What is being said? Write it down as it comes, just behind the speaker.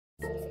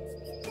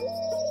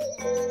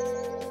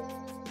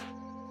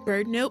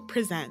BirdNote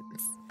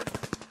presents.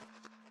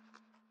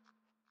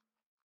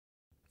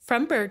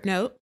 From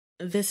BirdNote,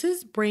 this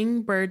is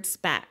Bring Birds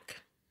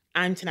Back.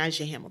 I'm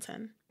Tanaja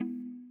Hamilton.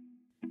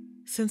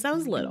 Since I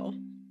was little,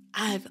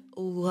 I've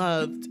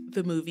loved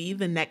the movie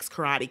The Next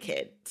Karate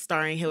Kid,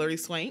 starring Hilary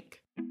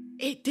Swank.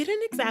 It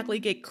didn't exactly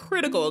get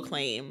critical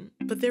acclaim,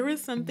 but there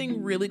was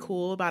something really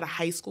cool about a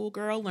high school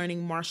girl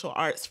learning martial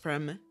arts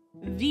from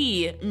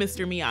the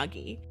Mr.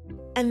 Miyagi.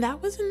 And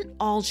that wasn't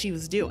all she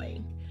was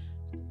doing.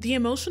 The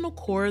emotional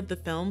core of the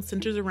film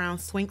centers around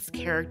Swank's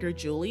character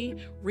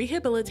Julie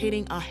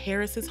rehabilitating a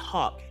Harris's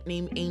hawk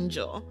named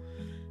Angel.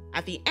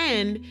 At the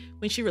end,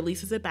 when she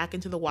releases it back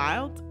into the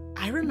wild,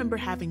 I remember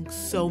having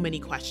so many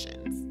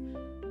questions.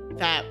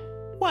 That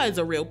was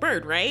a real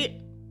bird,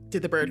 right?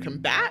 Did the bird come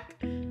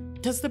back?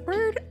 Does the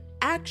bird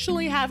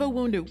actually have a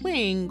wounded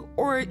wing,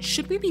 or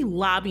should we be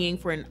lobbying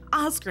for an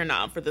Oscar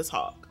nom for this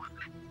hawk?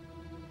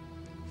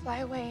 Fly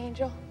away,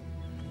 Angel.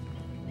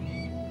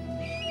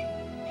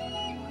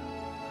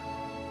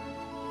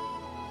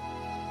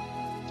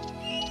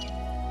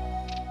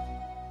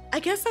 I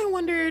guess I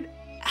wondered,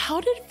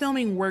 how did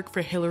filming work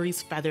for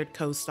Hilary's feathered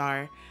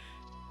co-star?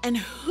 And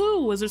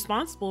who was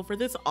responsible for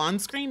this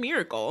on-screen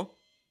miracle?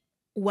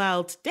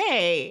 Well,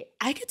 today,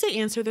 I get to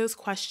answer those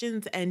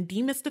questions and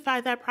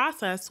demystify that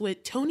process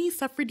with Tony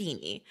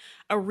Suffredini,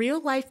 a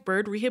real-life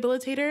bird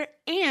rehabilitator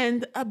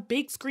and a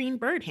big-screen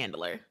bird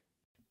handler.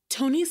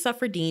 Tony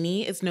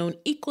Suffredini is known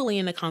equally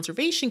in the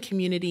conservation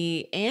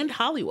community and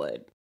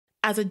Hollywood.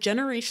 As a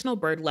generational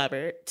bird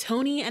lover,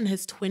 Tony and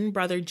his twin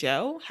brother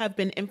Joe have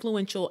been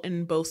influential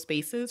in both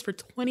spaces for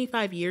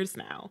 25 years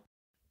now.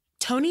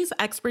 Tony's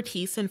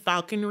expertise in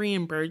falconry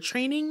and bird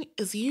training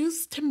is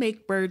used to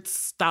make birds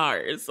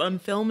stars on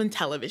film and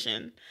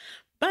television,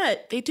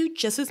 but they do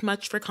just as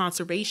much for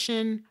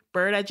conservation,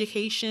 bird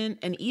education,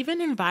 and even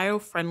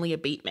enviro-friendly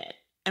abatement,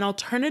 an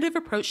alternative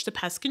approach to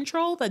pest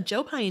control that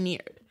Joe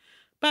pioneered.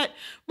 But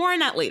more on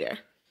that later.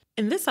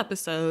 In this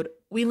episode,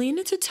 we lean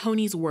into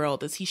Tony's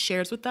world as he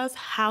shares with us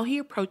how he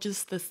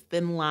approaches this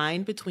thin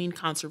line between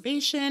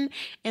conservation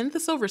and the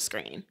silver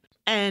screen,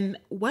 and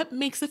what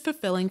makes it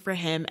fulfilling for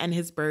him and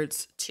his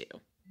birds, too.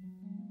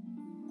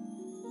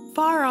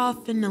 Far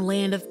off in the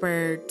land of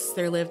birds,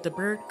 there lived a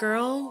bird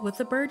girl with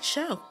a bird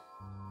show.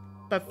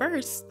 But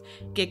first,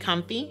 get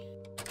comfy,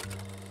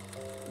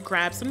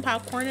 grab some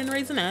popcorn and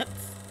Raisinets.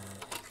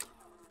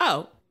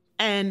 Oh,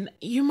 and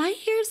you might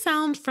hear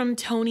sound from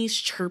Tony's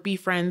chirpy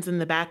friends in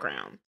the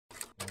background.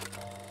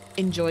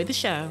 Enjoy the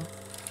show.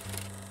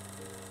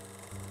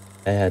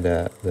 I had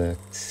the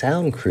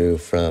sound crew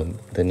from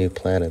the new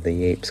Planet of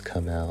the Apes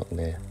come out,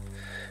 and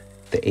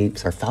the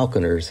apes are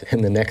falconers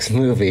in the next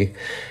movie.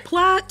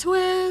 Plot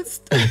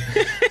twist!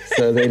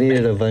 So they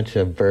needed a bunch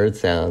of bird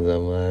sounds.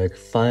 I'm like,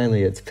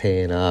 finally it's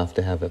paying off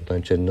to have a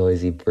bunch of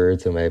noisy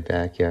birds in my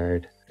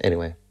backyard.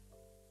 Anyway.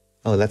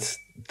 Oh, that's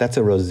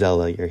a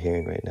Rosella you're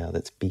hearing right now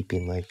that's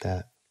beeping like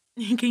that.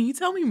 Can you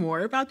tell me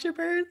more about your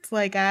birds?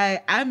 Like,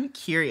 I'm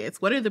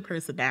curious. What are the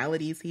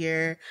personalities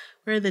here?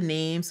 What are the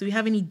names? Do we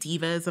have any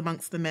divas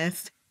amongst the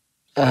mist?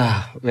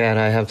 Man,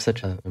 I have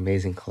such an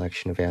amazing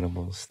collection of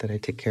animals that I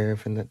take care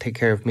of and that take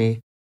care of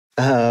me.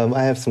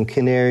 I have some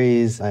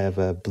canaries. I have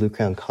a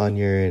blue-crowned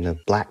conure and a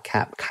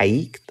black-capped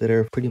kike that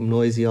are pretty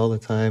noisy all the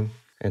time.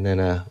 And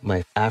then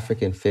my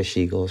African fish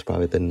eagle is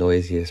probably the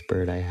noisiest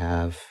bird I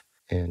have.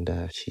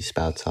 And she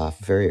spouts off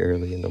very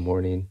early in the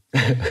morning.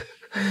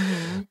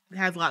 Mm-hmm. It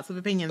has lots of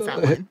opinions,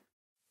 that one.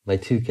 My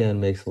toucan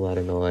makes a lot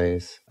of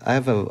noise. I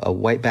have a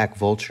whiteback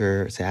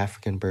vulture. It's an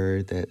African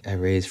bird that I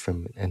raised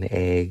from an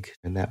egg.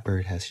 And that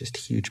bird has just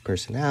huge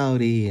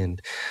personality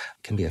and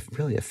can be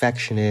really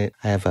affectionate.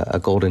 I have a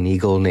golden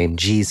eagle named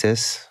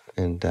Jesus.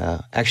 And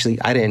actually,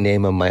 I didn't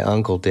name him. My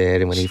uncle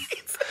did. And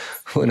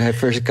when I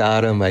first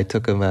got him, I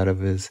took him out of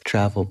his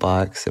travel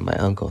box. And my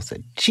uncle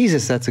said,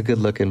 Jesus, that's a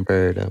good-looking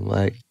bird. I'm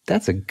like,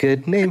 that's a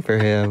good name for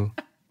him.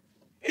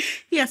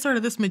 He has sort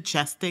of this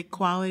majestic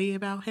quality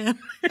about him.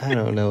 I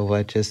don't know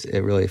what,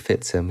 it really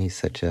fits him. He's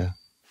the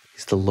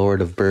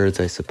lord of birds,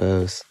 I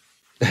suppose.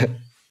 I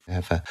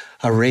have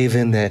a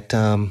raven that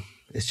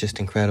is just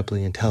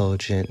incredibly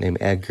intelligent named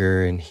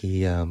Edgar, and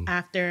he...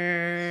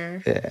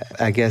 After...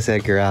 I guess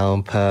Edgar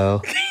Allan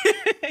Poe.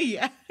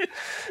 Yeah.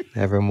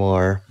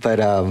 Nevermore. But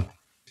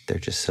they're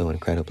just so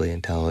incredibly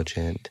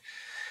intelligent,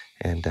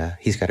 and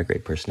he's got a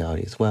great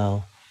personality as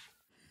well.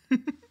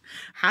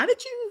 How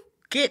did you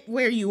get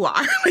where you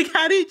are? Like,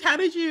 how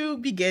did you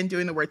begin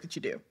doing the work that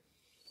you do?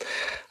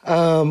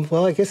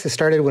 Well, I guess it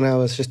started when I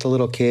was just a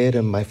little kid,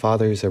 and my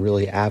father's a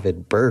really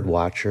avid bird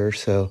watcher,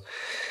 so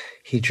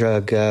he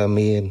drug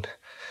me and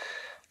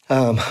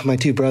my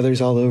two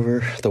brothers all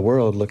over the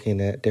world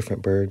looking at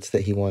different birds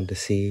that he wanted to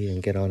see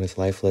and get on his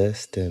life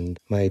list. And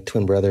my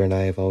twin brother and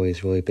I have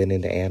always really been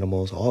into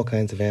animals, all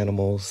kinds of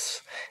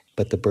animals,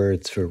 but the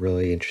birds were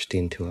really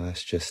interesting to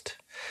us. Just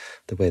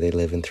the way they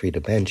live in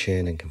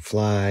 3D and can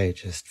fly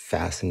just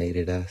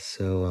fascinated us.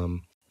 So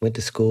went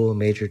to school,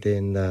 majored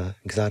in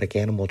exotic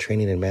animal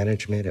training and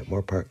management at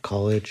Moore Park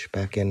College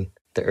back in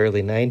the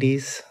early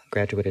 90s.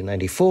 graduated in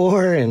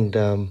 94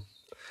 and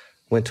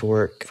went to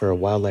work for a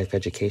wildlife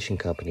education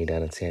company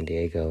down in San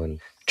Diego and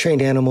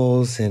trained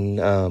animals and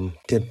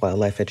did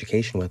wildlife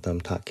education with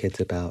them, taught kids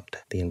about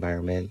the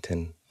environment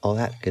and all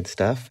that good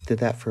stuff. Did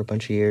that for a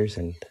bunch of years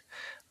and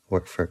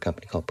worked for a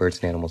company called Birds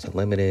and Animals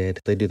Unlimited.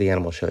 They do the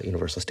animal show at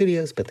Universal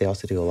Studios, but they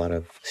also do a lot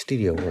of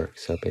studio work.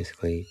 So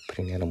basically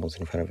putting animals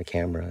in front of a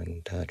camera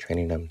and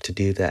training them to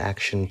do the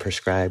action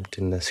prescribed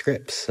in the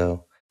scripts.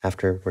 So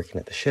after working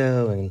at the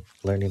show and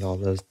learning all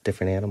those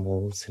different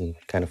animals and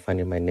kind of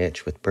finding my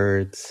niche with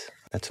birds,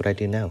 that's what I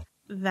do now.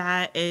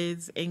 That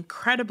is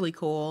incredibly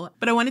cool.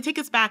 But I want to take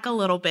us back a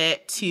little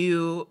bit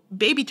to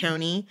baby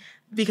Tony,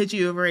 because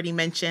you have already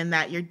mentioned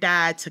that your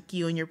dad took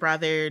you and your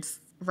brothers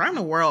around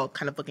the world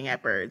kind of looking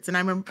at birds. And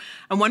I'm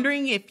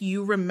wondering if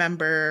you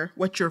remember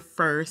what your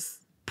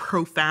first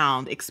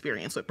profound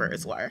experience with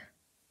birds were.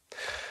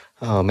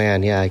 Oh,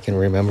 man, yeah, I can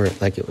remember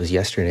it like it was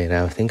yesterday. And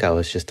I think I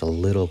was just a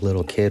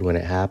little kid when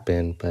it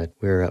happened. But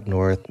we were up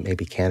north,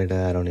 maybe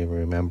Canada. I don't even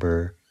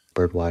remember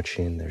bird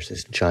watching. There's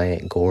this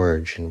giant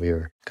gorge, and we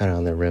were kind of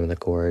on the rim of the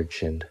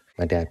gorge. And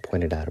my dad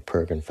pointed out a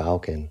peregrine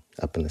falcon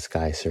up in the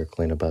sky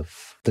circling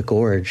above the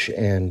gorge.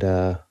 And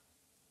as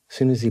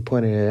soon as he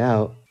pointed it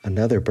out,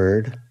 another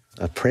bird,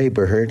 a prey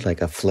bird,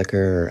 like a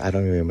flicker, I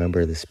don't even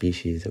remember the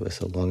species. It was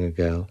so long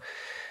ago.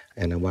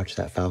 And I watched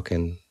that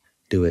falcon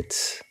do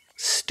its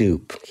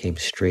stoop, came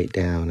straight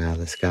down out of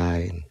the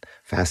sky, and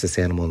fastest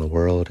animal in the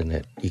world.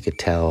 And you could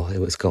tell it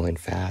was going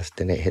fast,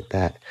 and it hit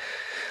that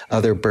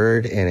other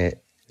bird, and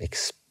it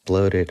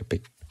exploded, a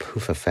big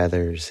poof of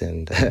feathers.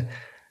 And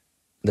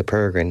the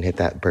peregrine hit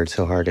that bird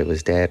so hard it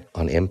was dead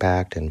on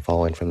impact and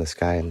falling from the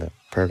sky. And the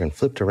peregrine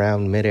flipped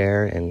around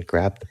midair and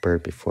grabbed the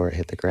bird before it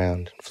hit the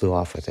ground and flew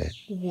off with it.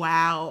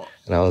 Wow.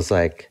 And I was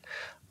like,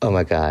 oh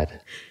my God,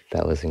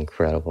 that was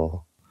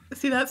incredible.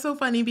 See, that's so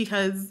funny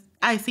because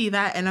I see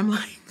that and I'm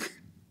like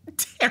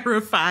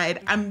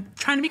terrified. I'm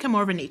trying to become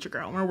more of a nature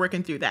girl. We're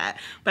working through that.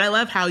 But I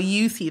love how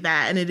you see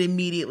that and it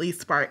immediately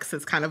sparks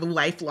this kind of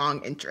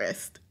lifelong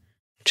interest.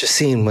 Just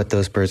seeing what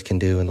those birds can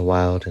do in the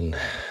wild and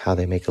how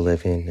they make a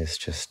living is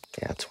just,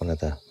 yeah, it's one of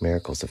the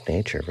miracles of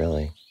nature,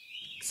 really.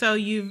 So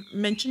you've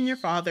mentioned your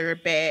father a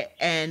bit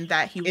and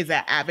that he is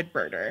an avid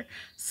birder.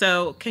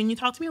 So can you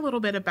talk to me a little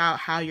bit about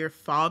how your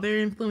father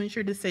influenced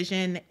your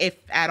decision, if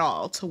at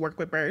all, to work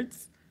with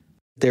birds?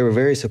 They were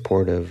very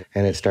supportive,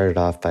 and it started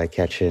off by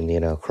catching,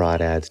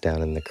 crawdads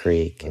down in the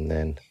creek, and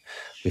then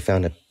we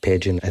found a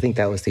pigeon. I think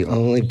that was the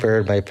only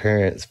bird my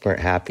parents weren't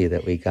happy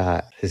that we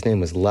got. His name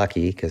was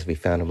Lucky because we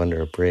found him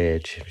under a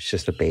bridge. It was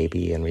just a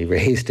baby, and we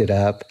raised it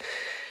up.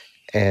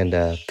 And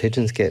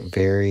pigeons get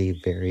very,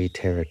 very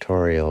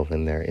territorial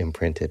when they're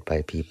imprinted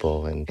by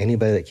people. And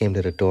anybody that came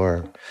to the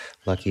door,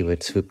 Lucky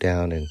would swoop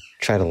down and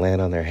try to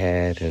land on their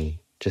head and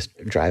just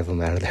drive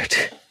them out of there.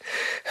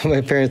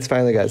 My parents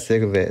finally got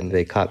sick of it, and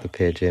they caught the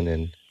pigeon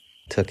and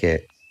took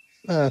it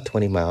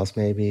 20 miles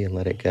maybe and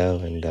let it go.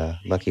 And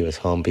Lucky was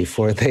home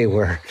before they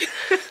were.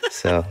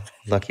 So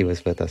Lucky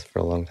was with us for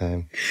a long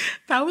time.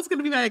 That was going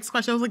to be my next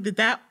question. I was like, did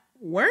that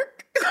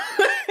work?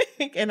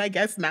 And I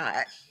guess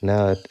not.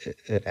 No,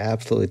 it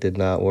absolutely did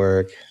not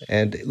work.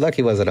 And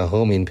Lucky wasn't a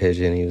homing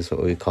pigeon. He was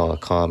what we call a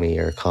commie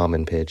or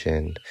common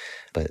pigeon.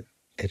 But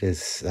it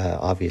is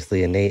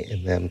obviously innate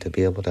in them to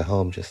be able to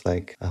home just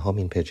like a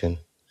homing pigeon.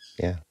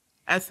 Yeah.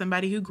 As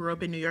somebody who grew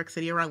up in New York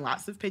City around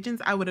lots of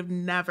pigeons, I would have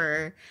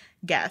never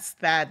guessed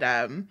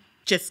that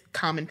just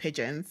common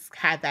pigeons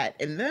had that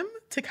in them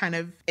to kind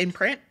of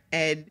imprint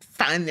and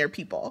find their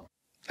people.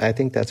 I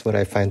think that's what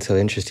I find so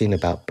interesting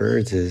about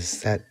birds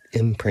is that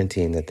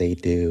imprinting that they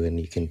do, and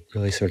you can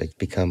really sort of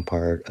become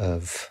part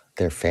of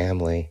their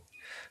family.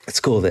 It's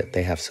cool that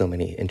they have so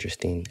many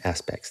interesting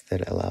aspects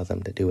that allow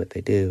them to do what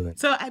they do.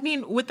 So, I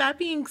mean, with that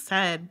being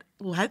said,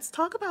 let's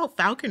talk about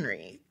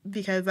falconry,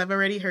 because I've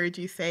already heard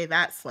you say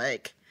that's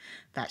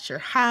your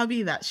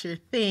hobby, that's your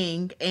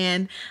thing.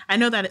 And I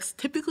know that it's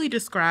typically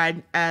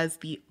described as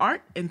the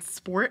art and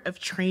sport of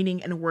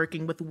training and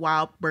working with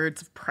wild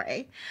birds of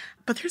prey.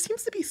 But there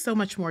seems to be so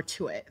much more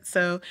to it.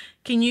 So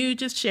can you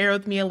just share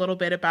with me a little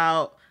bit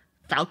about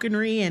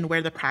falconry and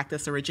where the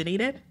practice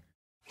originated?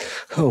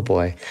 Oh,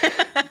 boy.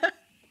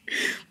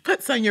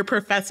 Puts on your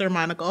professor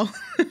monocle.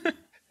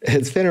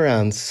 It's been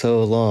around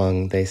so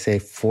long. They say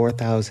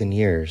 4,000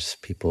 years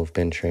people have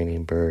been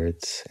training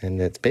birds. And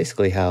it's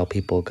basically how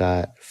people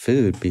got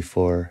food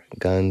before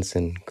guns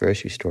and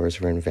grocery stores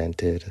were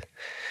invented.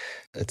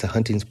 It's a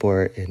hunting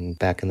sport, and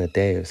back in the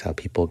day, it was how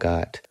people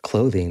got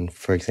clothing.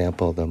 For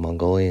example, the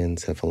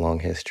Mongolians have a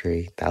long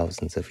history,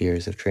 thousands of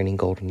years of training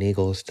golden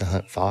eagles to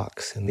hunt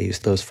fox. And they use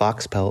those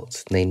fox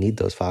pelts, and they need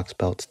those fox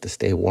pelts to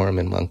stay warm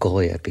in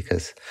Mongolia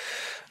because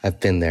I've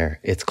been there.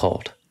 It's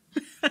cold.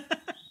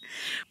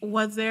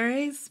 Was there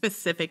a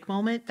specific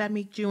moment that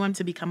made you want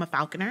to become a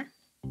falconer?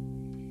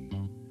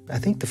 I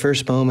think the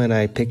first moment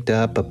I picked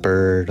up a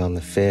bird on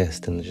the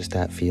fist and just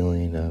that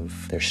feeling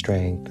of their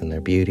strength and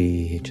their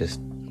beauty,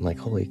 I'm like,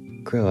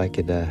 holy crow, I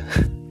could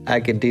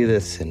do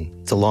this. And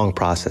It's a long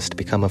process to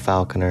become a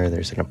falconer.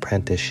 There's an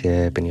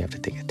apprenticeship, and you have to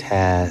take a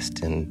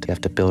test, and you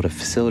have to build a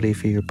facility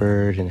for your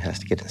bird, and it has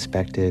to get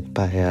inspected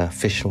by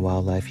Fish and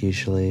Wildlife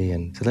usually.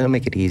 And so they don't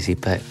make it easy,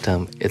 but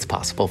it's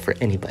possible for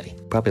anybody.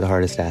 Probably the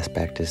hardest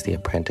aspect is the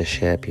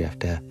apprenticeship. You have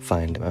to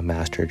find a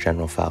master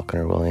general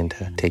falconer willing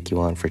to take you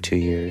on for 2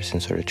 years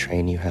and sort of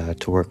train you how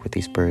to work with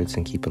these birds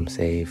and keep them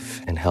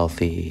safe and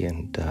healthy.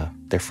 And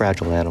they're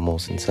fragile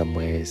animals in some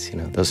ways. You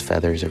know, those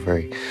feathers are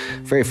very,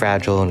 very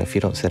fragile, and if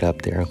you don't set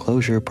up their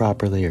enclosure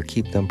properly or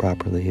keep them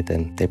properly,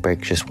 then they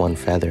break just one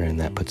feather, and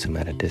that puts them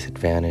at a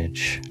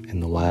disadvantage in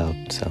the wild.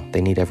 So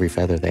they need every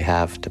feather they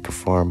have to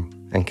perform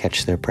and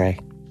catch their prey.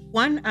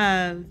 One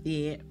of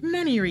the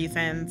many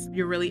reasons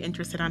you're really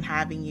interested on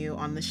having you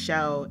on the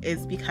show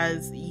is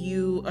because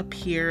you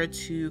appear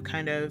to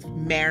kind of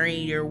marry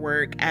your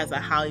work as a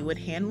Hollywood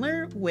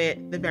handler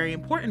with the very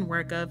important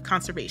work of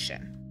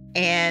conservation.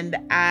 And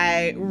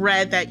I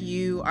read that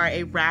you are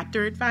a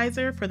raptor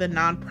advisor for the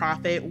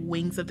nonprofit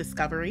Wings of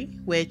Discovery,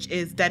 which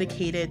is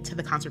dedicated to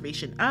the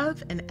conservation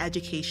of and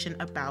education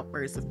about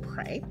birds of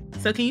prey.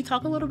 So can you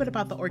talk a little bit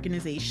about the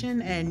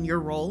organization and your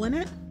role in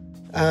it?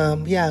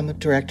 Yeah, I'm a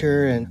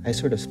director, and I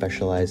sort of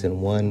specialize in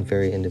one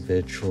very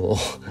individual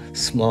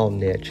small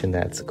niche, and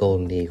that's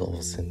golden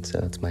eagles. And so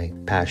it's my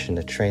passion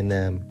to train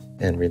them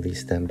and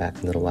release them back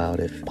into the wild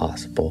if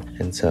possible.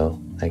 And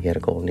so I get a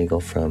golden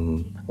eagle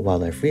from a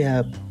wildlife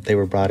rehab. They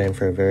were brought in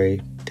for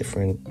very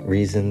different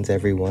reasons.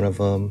 Every one of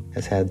them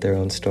has had their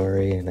own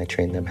story, and I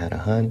train them how to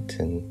hunt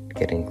and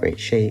get in great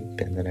shape,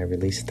 and then I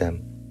release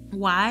them.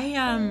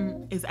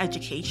 Why is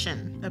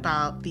education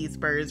about these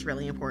birds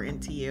really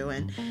important to you,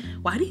 and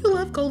why do you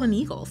love golden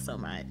eagles so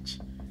much?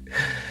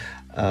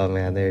 Oh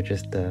man, they're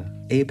just the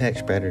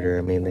apex predator.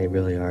 I mean, they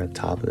really are at the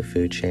top of the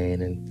food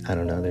chain, and I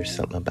don't know, there's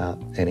something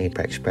about an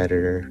apex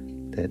predator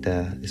that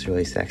is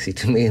really sexy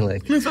to me.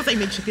 Like, I'm supposed to say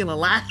makes you feel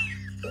alive.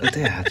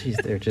 Yeah, geez,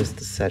 they're just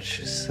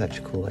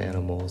such cool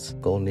animals.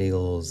 Golden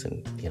eagles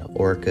and,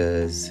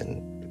 orcas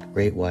and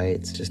great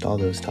whites, just all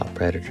those top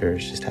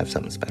predators just have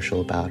something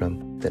special about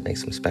them that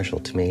makes them special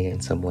to me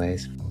in some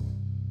ways.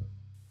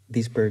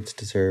 These birds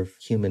deserve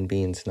human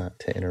beings not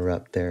to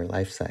interrupt their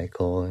life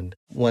cycle. And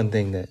one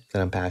thing that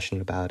I'm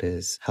passionate about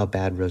is how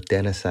bad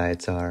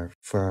rodenticides are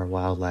for our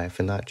wildlife,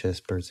 and not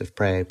just birds of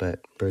prey, but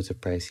birds of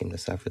prey seem to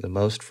suffer the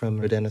most from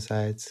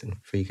rodenticides. And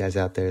for you guys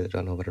out there that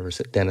don't know what a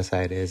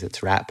rodenticide is,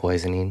 it's rat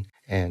poisoning,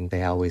 and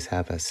they always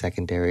have a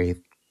secondary,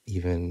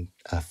 even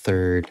a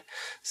third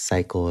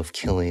cycle of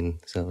killing.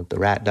 So the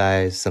rat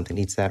dies, something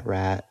eats that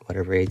rat,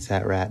 whatever ate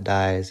that rat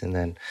dies, and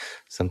then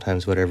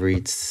sometimes whatever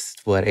eats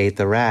what ate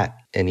the rat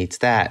and eats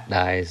that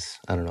dies.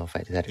 I don't know if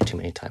I did that too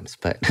many times,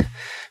 but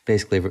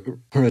basically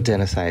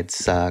rodenticide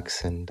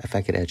sucks, and if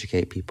I could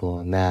educate people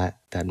on that,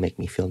 that'd make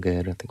me feel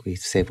good. I think we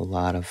save a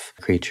lot of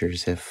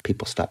creatures if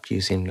people stopped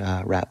using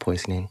rat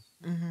poisoning.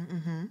 Mm-hmm,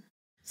 mm-hmm.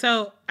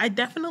 So I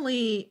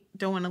definitely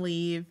don't want to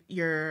leave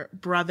your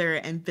brother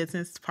and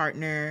business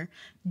partner,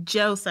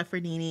 Joe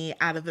Seffernini,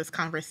 out of this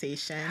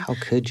conversation. How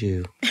could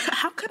you?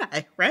 How could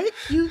I, right?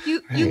 You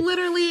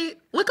literally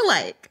look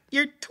alike.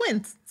 You're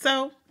twins,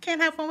 so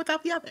can't have one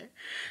without the other.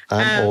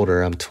 I'm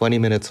older. I'm 20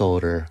 minutes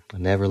older. I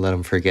never let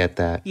him forget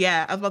that.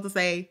 Yeah, I was about to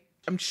say,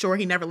 I'm sure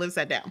he never lives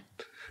that down.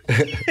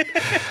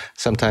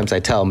 Sometimes I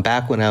tell him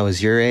back when I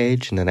was your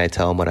age, and then I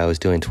tell him what I was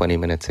doing 20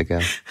 minutes ago.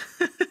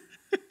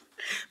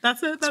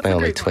 That's my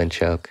only twin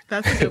joke.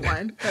 That's a good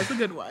one. That's a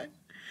good one.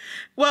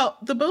 Well,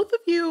 the both of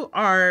you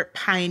are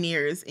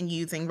pioneers in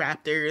using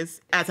raptors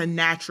as a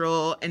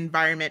natural,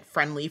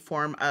 environment-friendly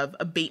form of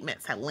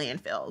abatements at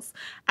landfills.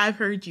 I've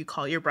heard you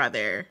call your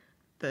brother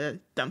the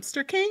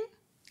dumpster king?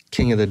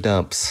 King of the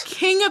dumps.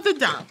 King of the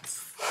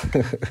dumps.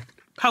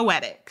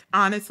 Poetic.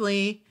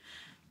 Honestly,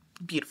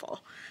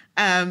 beautiful.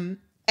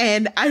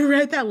 And I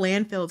read that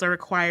landfills are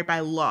required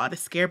by law to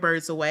scare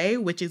birds away,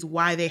 which is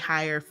why they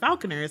hire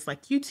falconers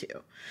like you two.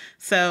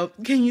 So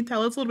can you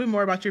tell us a little bit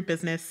more about your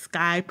business,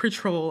 Sky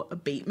Patrol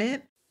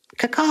Abatement?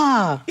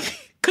 Caw-caw.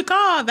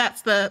 Caw-caw,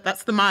 that's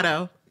the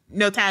motto.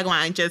 No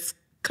tagline, just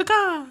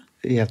caw-caw.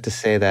 You have to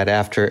say that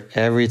after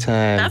every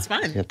time. That's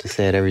fine. You have to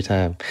say it every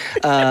time.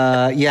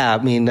 Yeah,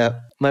 I mean,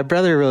 my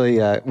brother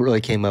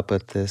really came up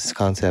with this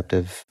concept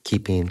of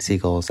keeping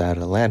seagulls out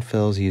of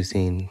landfills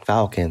using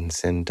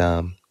falcons. And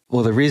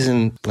well, the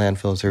reason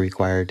landfills are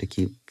required to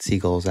keep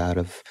seagulls out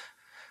of...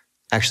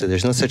 Actually,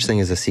 there's no such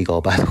thing as a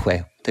seagull, by the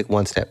way. Take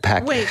one step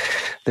back. Wait.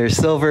 There's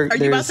silver...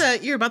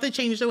 You're about to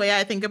change the way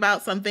I think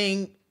about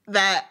something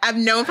that I've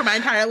known for my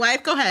entire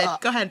life? Go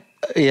ahead.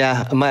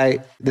 Yeah,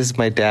 this is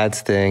my dad's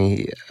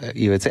thing.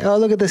 You would say, "Oh,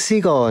 look at the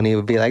seagull," and he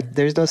would be like,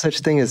 "There's no such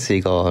thing as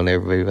seagull," and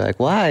everybody would be like,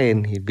 "Why?"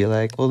 And he'd be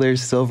like, "Well,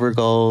 there's silver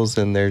gulls,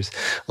 and there's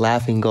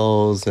laughing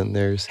gulls, and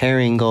there's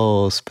herring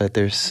gulls, but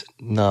there's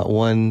not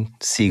one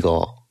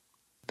seagull."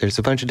 There's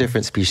a bunch of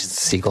different species of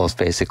seagulls,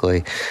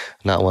 basically.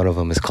 Not one of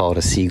them is called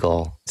a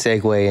seagull.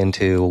 Segue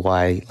into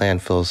why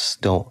landfills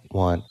don't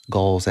want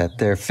gulls at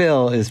their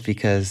fill is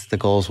because the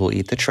gulls will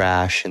eat the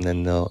trash, and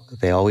then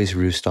they always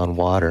roost on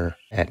water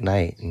at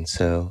night. And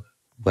so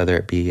whether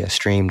it be a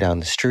stream down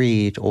the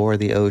street or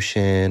the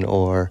ocean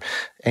or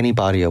any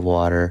body of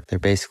water. They're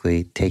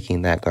basically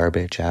taking that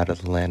garbage out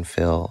of the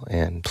landfill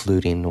and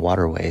polluting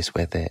waterways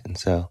with it. And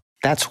so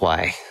that's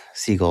why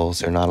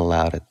seagulls are not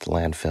allowed at the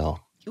landfill.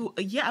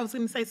 Yeah, I was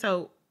going to say,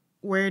 so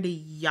where do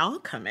y'all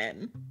come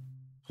in?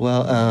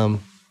 Well,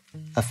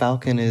 a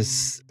falcon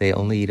they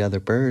only eat other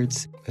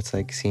birds. It's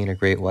like seeing a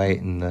great white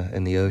in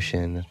the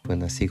ocean. When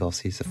the seagull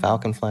sees a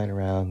falcon flying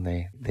around,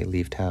 they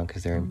leave town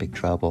because they're in big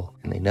trouble,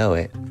 and they know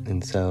it.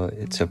 And so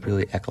it's a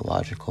really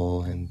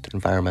ecological and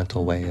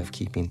environmental way of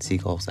keeping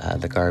seagulls out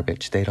of the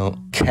garbage. They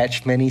don't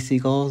catch many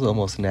seagulls,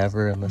 almost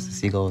never, unless the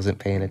seagull isn't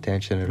paying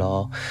attention at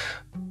all.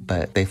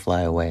 But they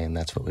fly away, and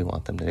that's what we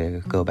want them to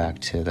do, go back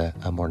to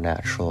a more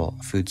natural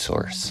food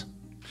source.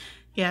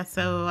 Yeah,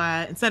 so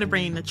instead of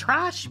bringing the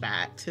trash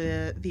back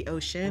to the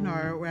ocean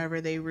or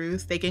wherever they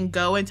roost, they can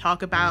go and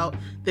talk about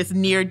this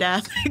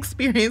near-death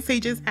experience they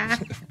just had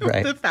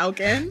with the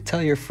falcon.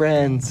 Tell your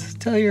friends.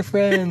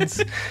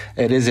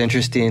 It is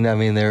interesting. I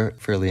mean, they're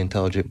fairly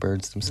intelligent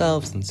birds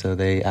themselves, and so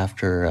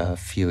after a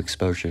few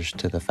exposures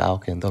to the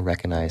falcon, they'll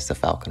recognize the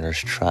falconer's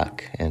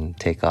truck and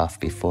take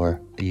off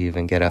before you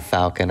even get a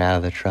falcon out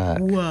of the truck.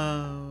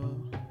 Whoa.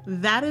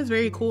 That is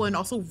very cool and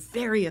also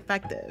very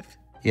effective.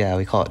 Yeah,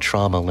 we call it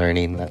trauma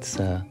learning. That's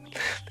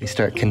they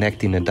start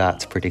connecting the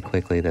dots pretty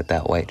quickly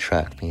that white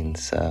truck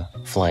means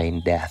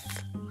flying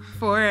death.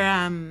 For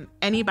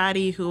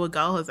anybody who a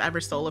gull has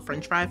ever stole a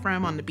french fry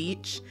from on the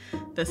beach,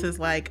 this is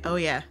like, oh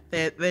yeah,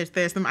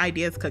 there's some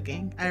ideas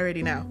cooking. I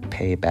already know.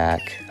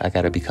 Payback. I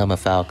got to become a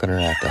falconer.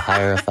 I have to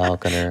hire a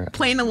falconer.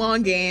 Playing the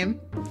long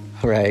game.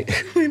 Right.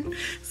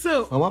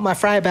 So I want my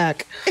fry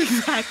back.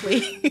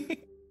 Exactly.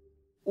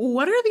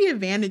 What are the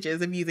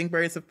advantages of using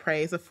birds of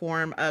prey as a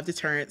form of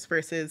deterrence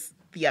versus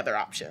the other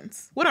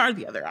options? What are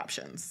the other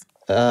options?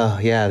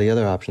 Yeah, the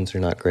other options are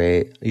not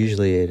great.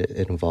 Usually it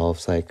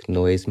involves like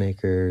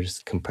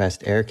noisemakers,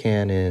 compressed air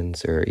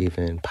cannons, or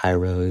even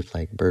pyro,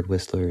 like bird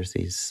whistlers,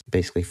 these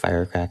basically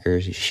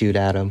firecrackers. You shoot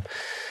at them.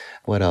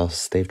 What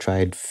else? They've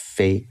tried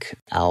fake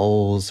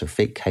owls or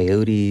fake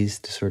coyotes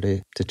to sort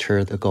of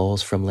deter the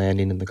gulls from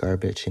landing in the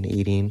garbage and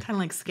eating. Kind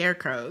of like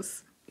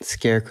scarecrows.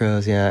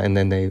 Scarecrows, yeah. And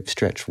then they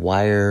stretch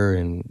wire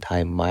and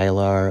tie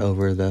mylar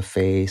over the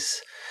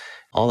face.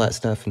 All that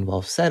stuff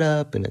involves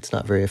setup, and it's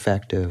not very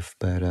effective.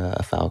 But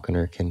a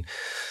falconer can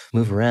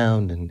move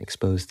around and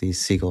expose these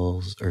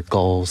seagulls or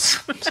gulls,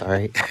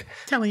 sorry.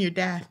 Telling your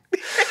dad.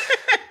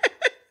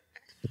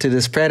 To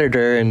this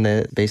predator, and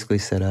basically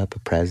set up a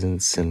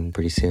presence. And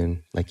pretty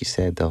soon, like you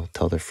said, they'll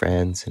tell their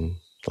friends, and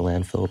the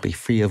landfill will be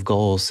free of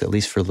gulls, at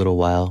least for a little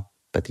while.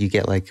 But you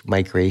get like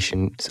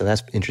migration. So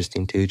that's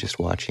interesting too, just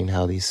watching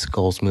how these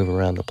gulls move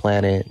around the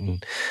planet.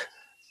 And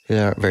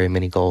there aren't very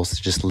many gulls that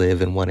just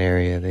live in one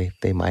area.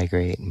 They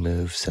migrate and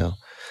move. So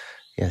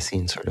yeah,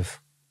 seeing sort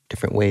of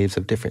different waves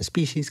of different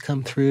species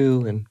come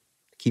through and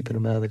keeping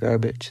them out of the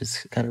garbage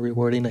is kind of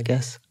rewarding, I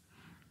guess.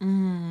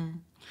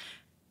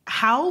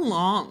 How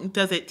long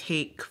does it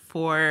take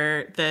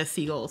for the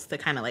seagulls to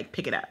kind of like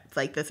pick it up? It's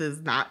like,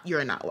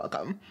 you're not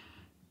welcome.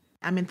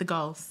 I meant the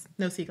gulls.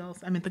 No seagulls.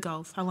 I meant the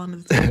gulls. How long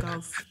does it take the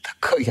gulls?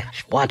 Yeah,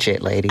 watch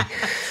it, lady.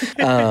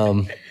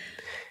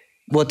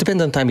 Well, it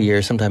depends on the time of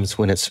year. Sometimes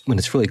when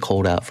it's really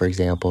cold out, for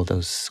example,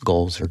 those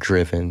gulls are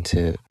driven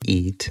to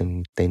eat,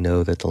 and they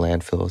know that the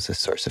landfill is a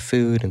source of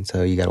food. And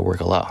so you got to work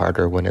a lot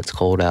harder when it's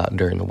cold out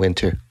during the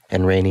winter,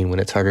 and raining when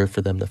it's harder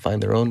for them to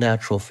find their own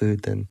natural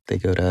food. Then they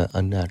go to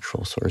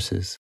unnatural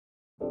sources.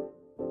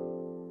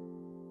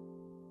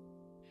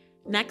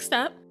 Next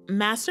up,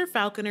 Master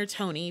Falconer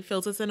Tony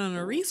fills us in on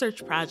a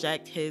research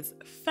project his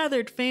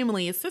feathered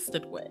family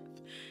assisted with.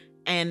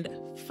 And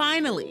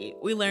finally,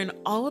 we learn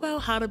all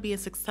about how to be a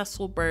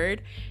successful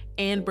bird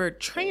and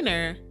bird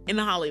trainer in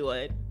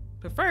Hollywood.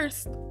 But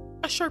first,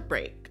 a short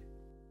break.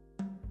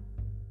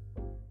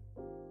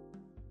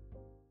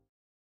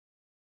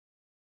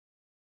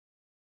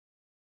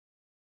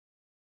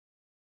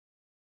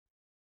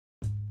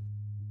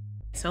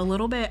 So a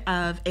little bit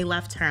of a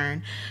left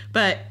turn,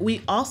 but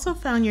we also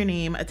found your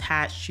name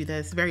attached to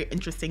this very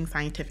interesting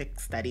scientific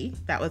study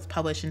that was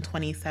published in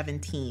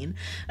 2017,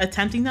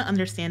 attempting to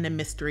understand the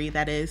mystery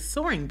that is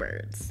soaring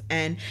birds.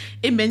 And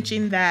it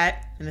mentioned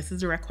that, and this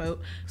is a direct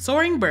quote,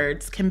 soaring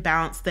birds can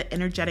balance the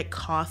energetic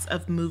cost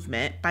of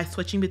movement by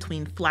switching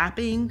between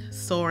flapping,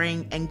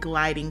 soaring, and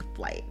gliding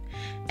flight.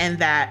 And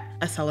that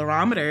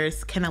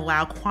accelerometers can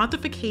allow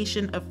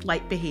quantification of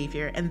flight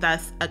behavior and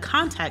thus a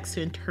context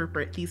to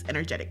interpret these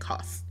energetic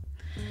costs.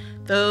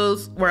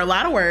 Those were a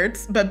lot of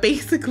words, but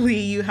basically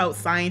you help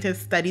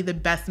scientists study the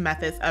best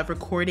methods of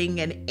recording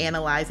and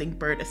analyzing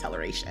bird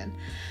acceleration.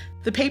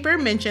 The paper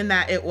mentioned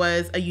that it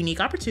was a unique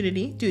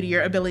opportunity due to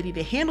your ability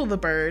to handle the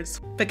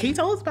birds, but can you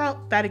tell us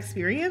about that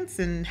experience,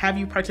 and have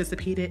you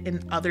participated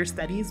in other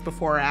studies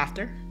before or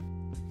after?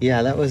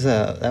 Yeah, that was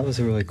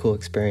a really cool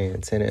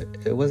experience, and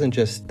it wasn't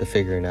just the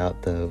figuring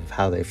out of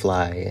how they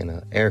fly in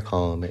an air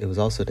column. It was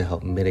also to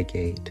help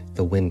mitigate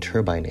the wind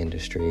turbine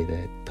industry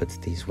that puts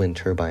these wind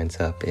turbines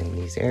up in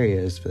these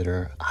areas that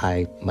are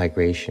high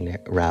migration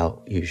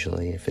route.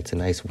 Usually, if it's a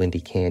nice windy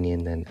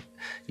canyon, then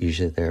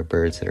usually there are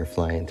birds that are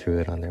flying through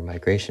it on their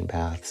migration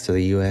path. So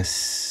the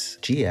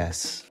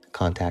USGS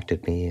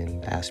contacted me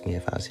and asked me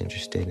if I was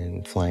interested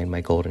in flying my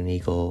golden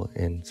eagle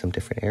in some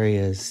different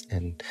areas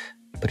and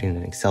putting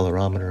an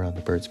accelerometer on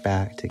the bird's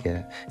back to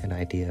get an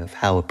idea of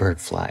how a bird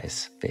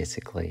flies,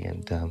 basically.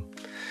 And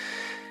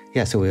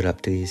so we went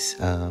up to these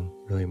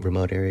really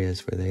remote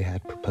areas where they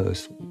had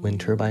proposed wind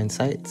turbine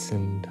sites,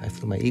 and I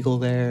flew my eagle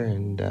there,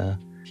 and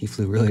he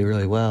flew really,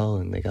 really well,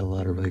 and they got a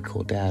lot of really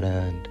cool data,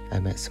 and I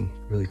met some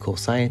really cool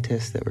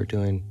scientists that were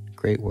doing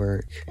great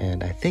work,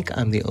 and I think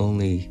I'm the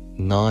only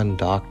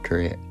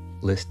non-doctorate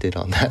listed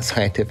on that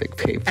scientific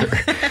paper.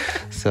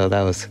 So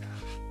I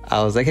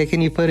was like, hey,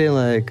 can you put in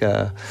like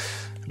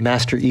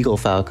Master Eagle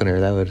Falconer?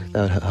 That would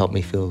help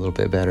me feel a little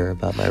bit better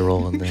about my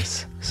role in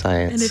this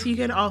science. And if you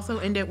could also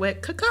end it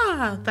with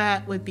caca,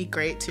 that would be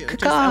great too.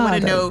 I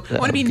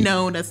want to be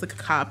known as the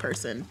caca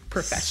person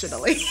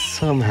professionally.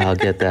 Somehow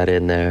get that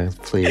in there,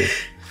 please.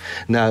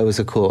 No, it was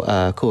a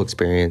cool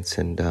experience,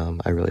 and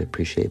I really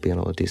appreciate being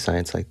able to do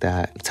science like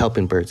that. It's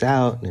helping birds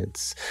out, and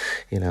it's,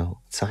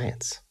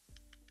 science.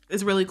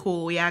 It's really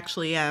cool. We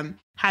actually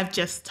have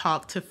just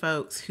talked to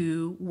folks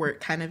who work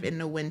kind of in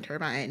the wind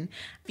turbine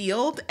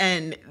field,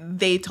 and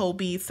they told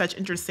me such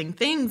interesting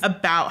things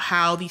about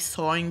how these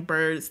soaring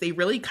birds, they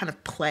really kind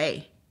of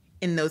play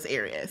in those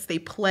areas. They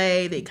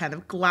play, they kind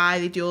of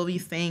glide, they do all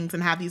these things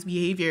and have these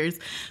behaviors.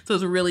 So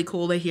it's really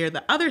cool to hear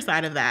the other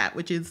side of that,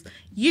 which is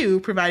you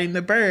providing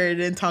the bird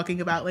and talking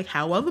about like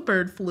how well the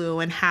bird flew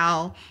and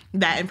how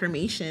that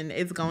information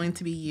is going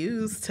to be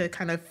used to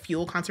kind of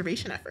fuel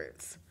conservation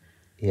efforts.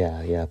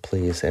 Yeah,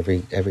 please.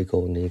 Every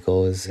golden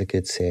eagle is a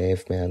good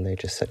save, man. They're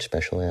just such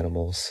special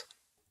animals.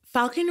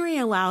 Falconry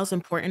allows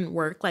important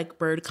work like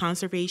bird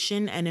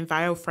conservation and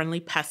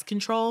enviro-friendly pest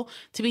control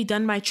to be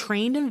done by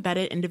trained and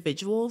vetted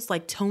individuals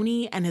like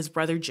Tony and his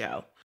brother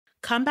Joe.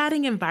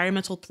 Combating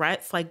environmental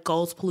threats like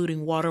gulls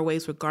polluting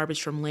waterways with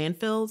garbage from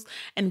landfills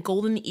and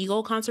golden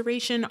eagle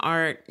conservation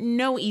are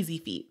no easy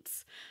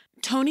feats.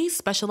 Tony's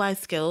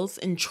specialized skills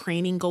in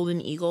training golden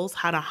eagles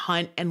how to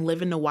hunt and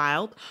live in the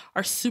wild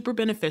are super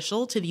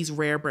beneficial to these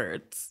rare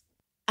birds.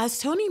 As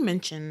Tony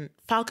mentioned,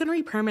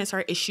 falconry permits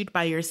are issued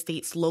by your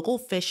state's local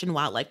fish and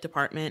wildlife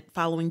department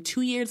following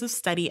 2 years of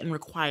study and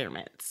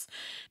requirements.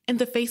 In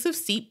the face of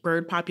steep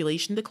bird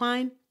population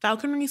decline,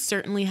 falconry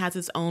certainly has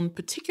its own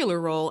particular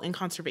role in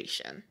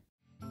conservation.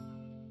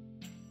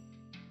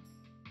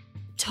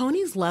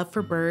 Tony's love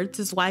for birds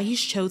is why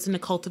he's chosen to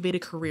cultivate a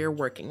career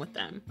working with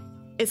them.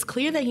 It's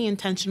clear that he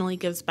intentionally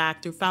gives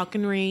back through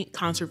falconry,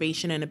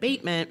 conservation, and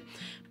abatement,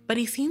 but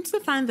he seems to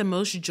find the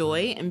most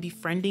joy in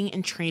befriending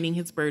and training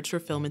his birds for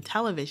film and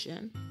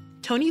television.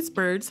 Tony's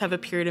birds have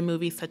appeared in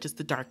movies such as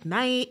The Dark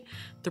Knight,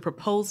 The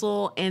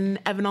Proposal, and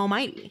Evan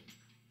Almighty,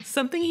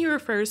 something he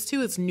refers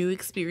to as new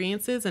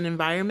experiences and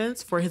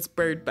environments for his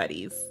bird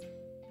buddies.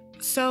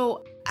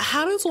 So,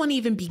 how does one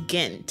even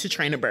begin to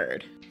train a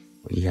bird?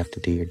 You have to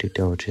do your due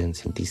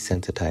diligence and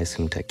desensitize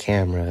them to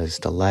cameras,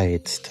 to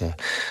lights, to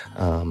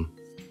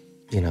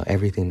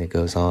everything that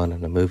goes on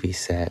a movie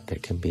set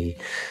that can be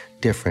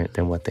different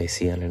than what they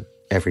see on an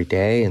every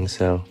day. And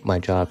so my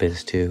job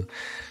is to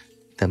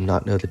them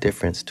not know the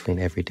difference between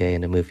every day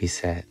and a movie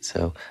set.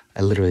 So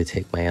I literally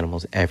take my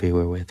animals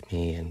everywhere with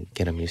me and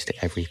get them used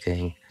to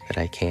everything that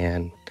I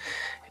can.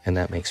 And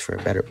that makes for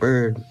a better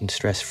bird and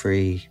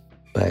stress-free.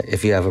 But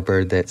if you have a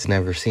bird that's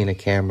never seen a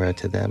camera,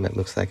 to them it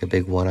looks like a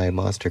big one-eyed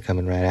monster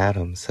coming right at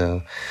them.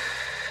 So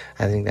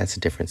I think that's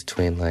the difference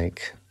between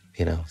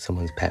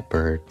someone's pet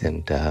bird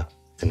and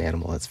an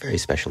animal that's very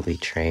specially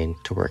trained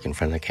to work in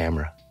front of the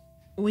camera.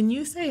 When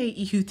you say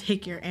you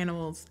take your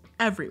animals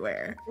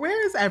everywhere,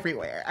 where is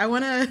everywhere? I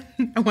wanna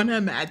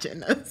imagine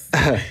this.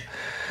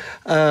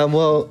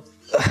 Well,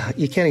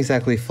 you can't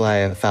exactly fly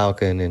a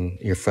falcon in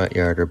your front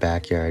yard or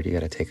backyard. You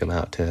got to take them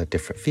out to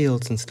different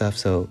fields and stuff.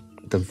 So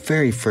the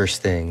very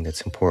first thing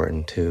that's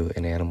important to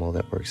an animal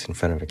that works in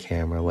front of a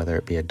camera, whether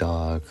it be a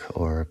dog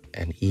or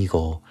an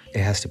eagle, it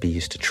has to be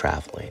used to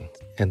traveling.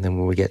 And then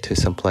when we get to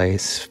some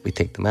place, we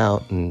take them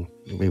out and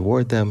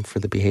reward them for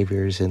the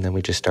behaviors, and then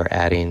we just start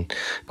adding,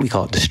 we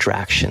call it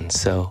distractions.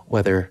 So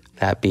whether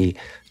that be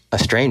a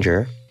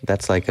stranger,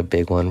 that's like a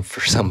big one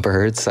for some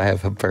birds. I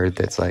have a bird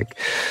that's like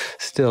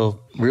still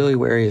really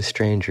wary of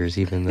strangers,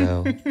 even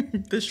though...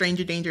 The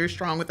stranger danger is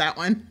strong with that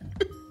one.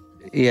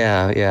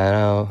 Yeah, I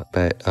know.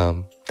 But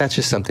that's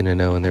just something to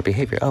know in their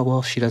behavior. Oh,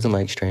 well, she doesn't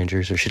like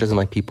strangers, or she doesn't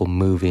like people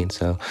moving.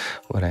 So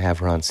when I have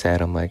her on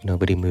set, I'm like,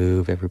 nobody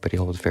move, everybody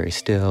holds very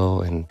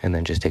still, and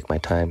then just take my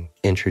time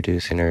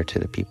introducing her to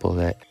the people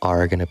that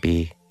are going to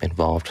be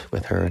involved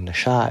with her in the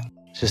shot.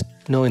 Just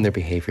knowing their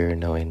behavior and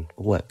knowing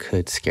what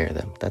could scare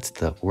them. That's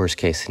the worst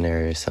case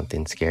scenario, is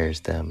something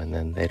scares them and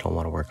then they don't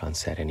want to work on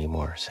set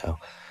anymore. So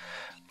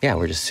yeah,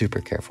 we're just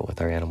super careful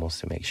with our animals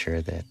to make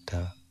sure that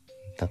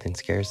Nothing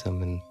scares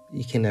them, and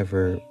you can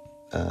never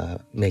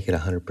make it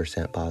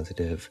 100%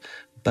 positive.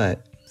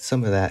 But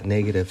some of that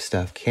negative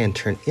stuff can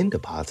turn into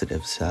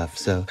positive stuff.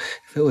 So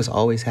if it was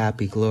always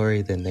happy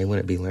glory, then they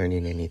wouldn't be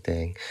learning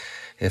anything.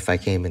 If I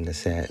came into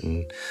set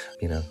and,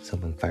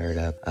 someone fired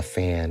up a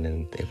fan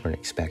and they weren't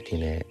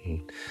expecting it,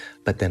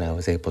 but then I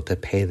was able to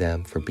pay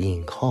them for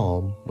being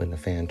calm when the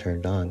fan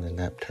turned on, then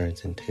that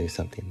turns into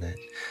something that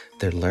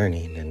they're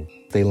learning. And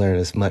they learn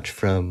as much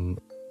from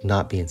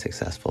not being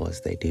successful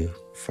as they do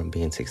from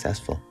being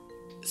successful.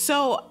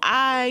 So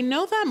I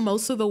know that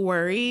most of the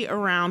worry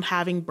around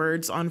having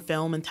birds on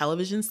film and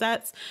television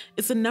sets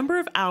is the number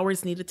of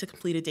hours needed to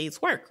complete a day's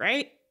work,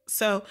 right?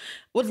 So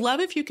would love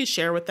if you could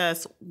share with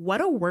us what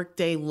a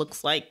workday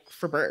looks like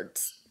for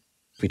birds.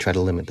 We try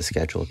to limit the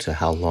schedule to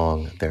how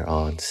long they're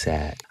on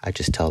set. I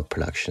just tell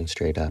production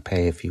straight up,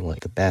 hey, if you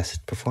want the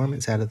best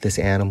performance out of this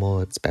animal,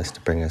 it's best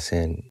to bring us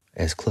in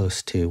as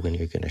close to when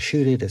you're going to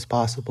shoot it as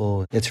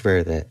possible. It's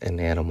rare that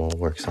an animal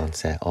works on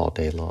set all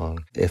day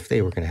long. If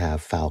they were going to have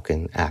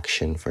falcon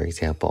action, for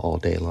example, all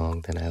day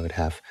long, then I would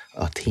have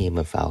a team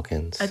of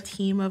falcons. A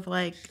team of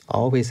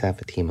Always have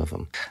a team of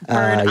them.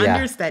 Bird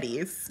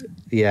understudies.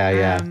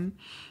 Yeah.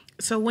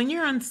 So when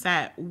you're on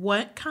set,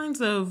 what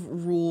kinds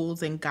of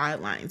rules and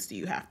guidelines do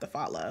you have to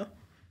follow?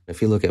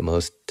 If you look at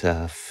most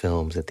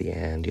films at the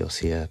end, you'll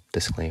see a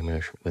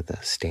disclaimer with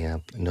a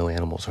stamp, no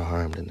animals are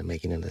harmed in the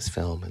making of this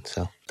film. And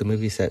so the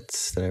movie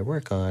sets that I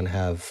work on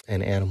have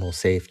an animal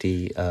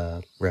safety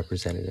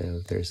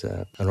representative. There's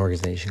an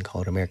organization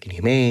called American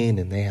Humane,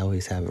 and they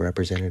always have a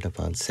representative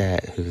on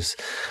set who's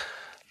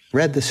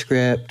read the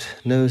script,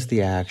 knows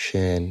the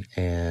action,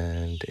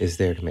 and is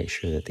there to make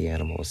sure that the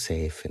animal is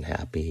safe and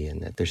happy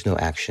and that there's no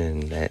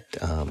action that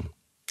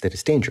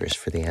is dangerous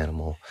for the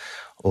animal.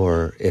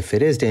 Or if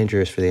it is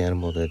dangerous for the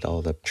animal, that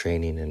all the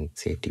training and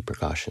safety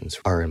precautions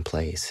are in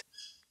place.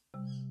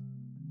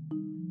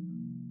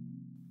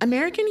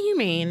 American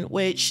Humane,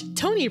 which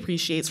Tony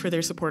appreciates for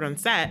their support on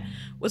set,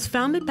 was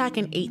founded back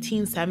in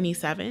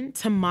 1877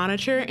 to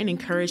monitor and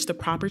encourage the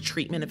proper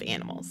treatment of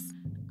animals.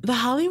 The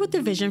Hollywood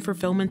Division for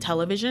Film and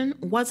Television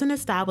wasn't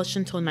established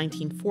until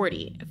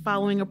 1940,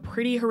 following a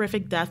pretty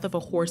horrific death of a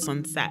horse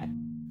on set.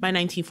 By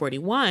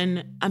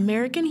 1941,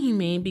 American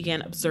Humane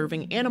began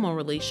observing animal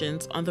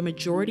relations on the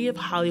majority of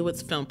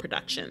Hollywood's film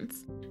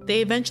productions.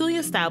 They eventually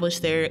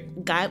established their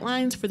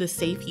Guidelines for the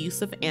Safe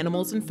Use of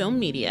Animals in Film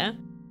Media,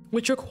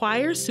 which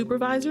requires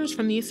supervisors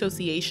from the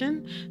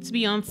association to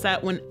be on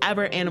set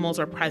whenever animals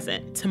are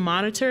present to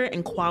monitor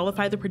and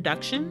qualify the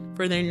production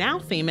for their now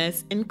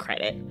famous end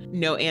credit,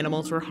 "No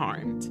animals were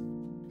harmed."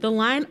 The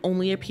line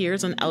only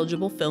appears on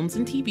eligible films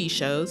and TV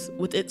shows,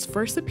 with its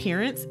first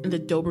appearance in The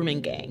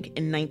Doberman Gang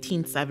in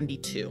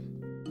 1972.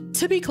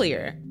 To be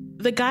clear,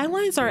 the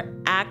guidelines are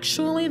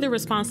actually the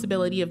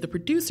responsibility of the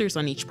producers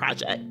on each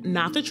project,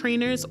 not the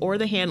trainers or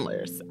the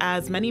handlers,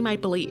 as many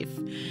might believe.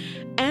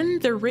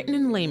 And they're written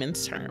in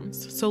layman's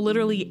terms, so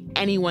literally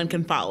anyone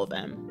can follow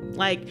them.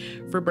 Like,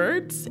 for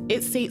birds,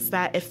 it states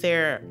that if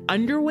they're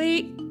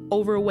underweight,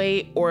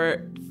 overweight,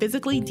 or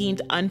physically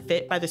deemed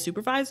unfit by the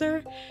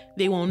supervisor,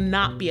 they will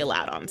not be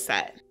allowed on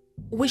set.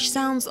 Which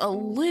sounds a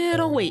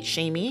little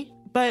weight-shamey,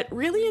 but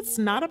really it's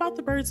not about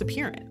the bird's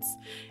appearance.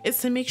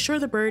 It's to make sure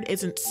the bird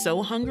isn't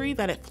so hungry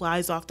that it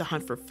flies off to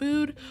hunt for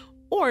food,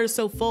 or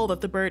so full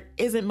that the bird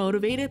isn't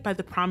motivated by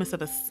the promise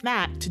of a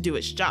snack to do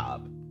its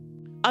job.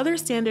 Other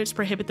standards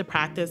prohibit the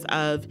practice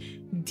of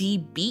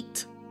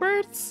de-beaked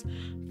birds,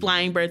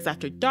 flying birds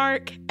after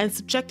dark, and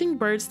subjecting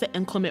birds to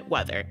inclement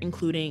weather,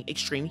 including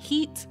extreme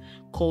heat,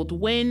 cold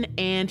wind,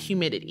 and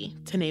humidity,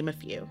 to name a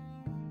few.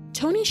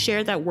 Tony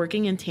shared that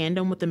working in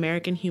tandem with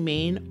American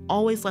Humane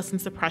always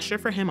lessens the pressure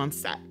for him on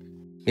set.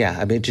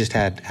 Yeah, it just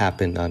had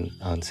happened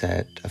on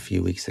set a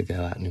few weeks ago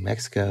out in New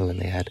Mexico, and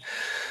they had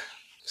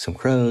some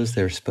crows.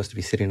 They were supposed to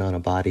be sitting on a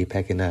body,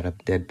 pecking at a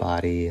dead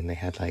body, and they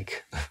had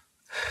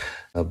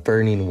a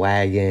burning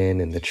wagon,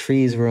 and the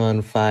trees were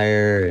on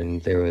fire,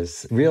 and there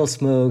was real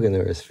smoke and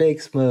there was fake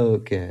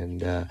smoke.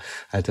 And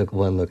I took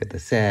one look at the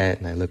set,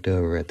 and I looked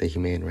over at the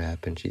humane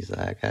rep, and she's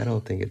like, "I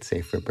don't think it's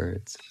safe for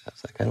birds." I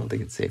was like, "I don't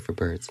think it's safe for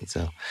birds." And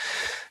so,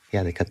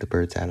 yeah, they cut the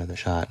birds out of the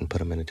shot and put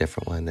them in a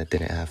different one that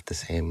didn't have the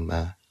same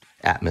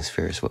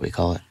atmosphere, is what we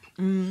call it.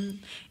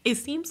 It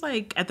seems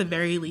like at the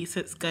very least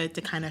it's good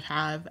to kind of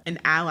have an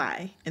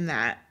ally in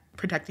that,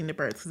 protecting the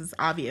birds, because it's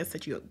obvious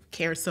that you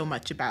care so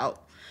much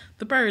about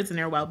the birds and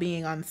their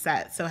well-being on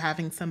set. So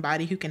having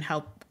somebody who can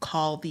help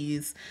call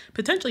these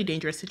potentially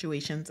dangerous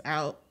situations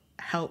out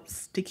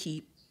helps to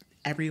keep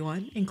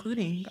everyone,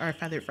 including our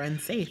feathered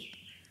friends, safe.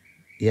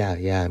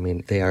 Yeah. I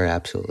mean, they are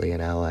absolutely an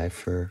ally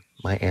for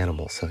my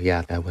animals. So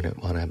yeah, I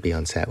wouldn't want to be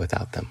on set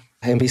without them.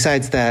 And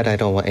besides that, I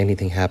don't want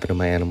anything happen to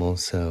my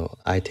animals, so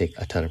I take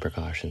a ton of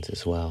precautions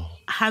as well.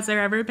 Has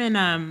there ever been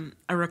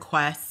a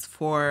request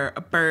for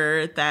a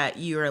bird that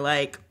you are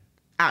like,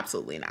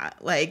 absolutely not?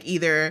 Like,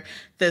 either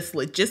this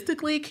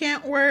logistically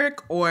can't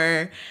work,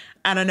 or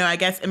I don't know, I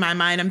guess in my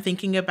mind, I'm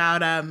thinking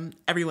about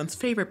everyone's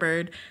favorite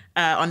bird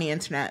on the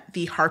internet,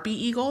 the harpy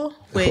eagle,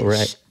 which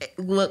Right.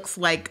 looks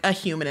like a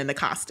human in a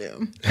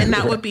costume. And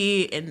that would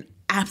be an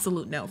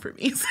absolute no for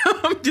me. So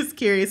I'm just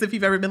curious if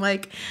you've ever been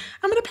like,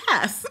 I'm going to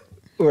pass.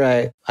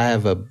 Right. I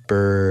have a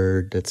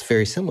bird that's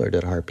very similar to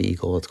the harpy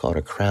eagle. It's called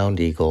a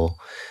crowned eagle.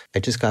 I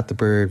just got the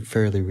bird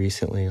fairly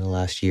recently in the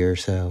last year or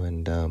so,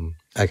 and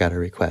I got a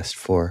request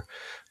for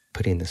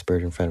putting this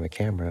bird in front of a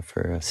camera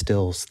for a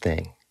stills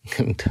thing.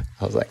 And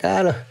I was like,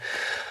 I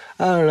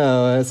don't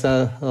know. It's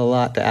a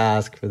lot to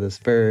ask for this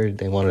bird.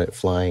 They wanted it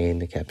flying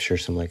to capture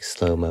some like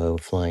slow-mo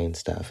flying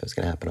stuff. It was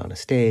going to happen on a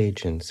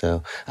stage. And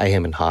so I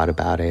hemmed and hawed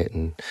about it,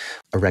 and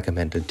I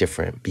recommended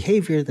different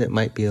behavior that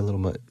might be a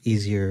little bit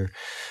easier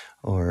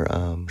or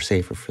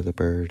safer for the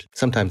bird.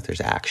 Sometimes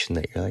there's action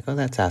that you're like, oh,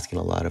 that's asking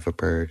a lot of a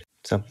bird.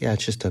 So yeah,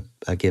 it's just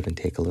a give and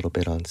take a little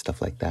bit on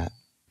stuff like that.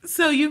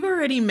 So you've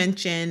already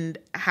mentioned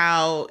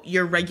how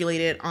you're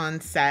regulated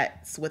on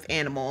sets with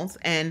animals.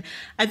 And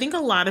I think a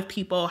lot of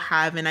people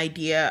have an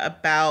idea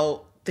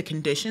about the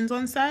conditions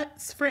on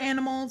sets for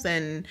animals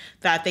and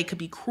that they could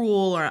be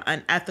cruel or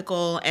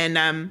unethical. And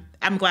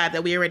I'm glad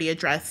that we already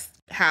addressed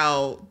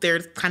how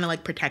there's kind of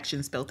like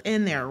protections built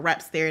in. There are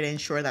reps there to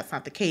ensure that's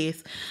not the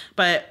case.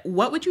 But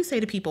what would you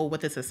say to people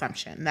with this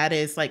assumption that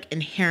is like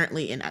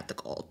inherently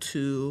unethical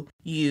to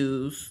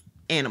use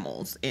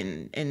animals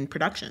in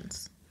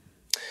productions?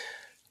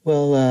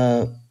 Well,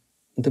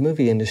 the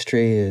movie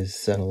industry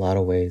is in a lot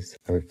of ways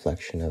a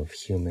reflection of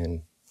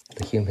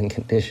the human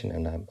condition,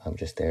 and I'm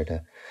just there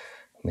to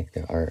make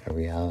the art a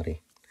reality.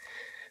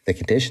 The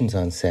conditions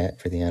on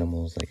set for the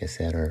animals, like I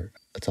said,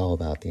 it's all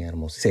about the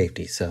animal's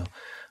safety. So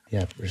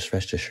yeah, just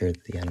rest assured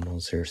that the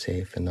animals are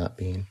safe and not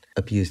being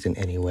abused in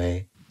any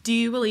way. Do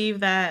you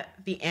believe that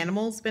the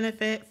animals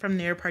benefit from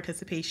their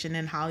participation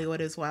in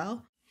Hollywood as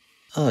well?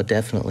 Oh,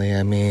 definitely.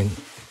 I mean,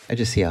 I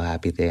just see how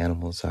happy the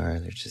animals are.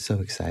 They're just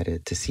so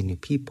excited to see new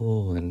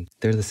people, and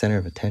they're the center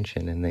of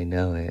attention, and they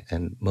know it.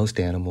 And most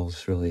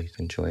animals really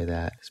enjoy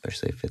that,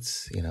 especially if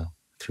it's,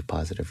 through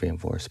positive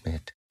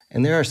reinforcement.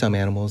 And there are some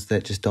animals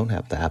that just don't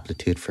have the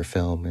aptitude for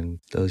film, and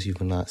those you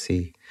will not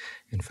see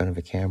in front of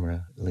a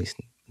camera, at least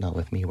not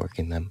with me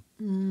working them.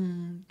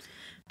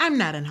 I'm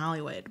not in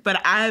Hollywood, but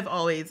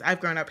I've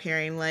grown up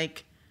hearing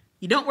like,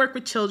 you don't work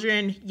with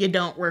children, you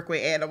don't work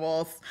with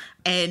animals.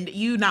 And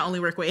you not only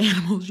work with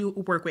animals, you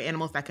work with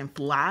animals that can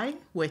fly,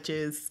 which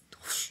is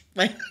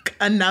like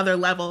another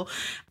level.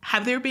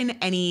 Have there been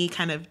any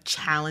kind of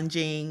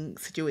challenging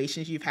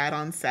situations you've had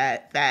on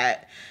set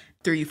that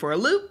threw you for a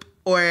loop?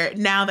 Or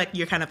now that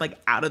you're kind of like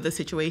out of the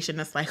situation,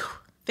 it's like,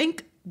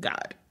 thank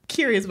God.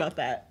 Curious about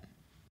that.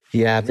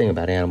 Yeah, the thing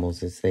about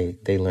animals is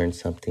they learn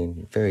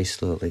something very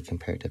slowly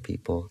compared to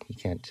people. You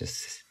can't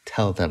just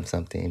tell them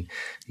something.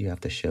 You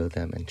have to show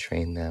them and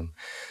train them.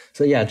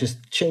 So yeah,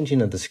 just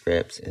changing of the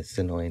scripts is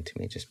annoying to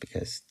me just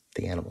because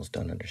the animals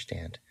don't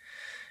understand.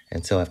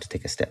 And so I have to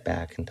take a step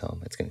back and tell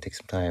them it's going to take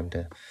some time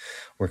to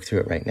work through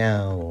it right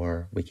now,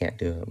 or we can't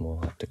do it and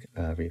we'll have to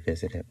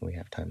revisit it when we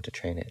have time to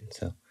train it. And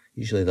so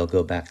usually they'll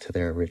go back to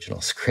their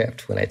original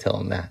script when I tell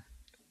them that.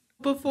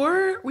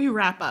 Before we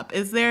wrap up,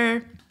 is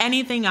there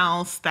anything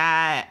else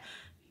that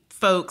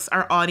folks,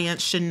 our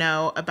audience, should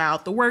know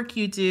about the work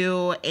you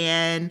do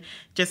and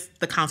just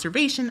the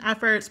conservation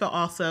efforts, but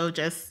also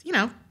just,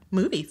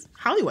 movies,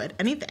 Hollywood,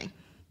 anything?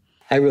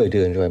 I really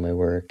do enjoy my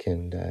work,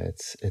 and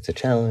it's a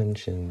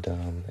challenge, and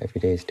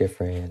every day is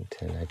different,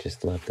 and I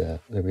just love the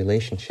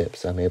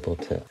relationships I'm able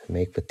to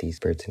make with these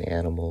birds and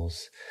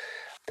animals.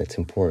 That's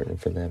important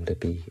for them to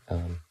be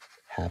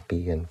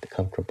happy and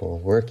comfortable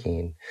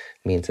working.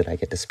 Means that I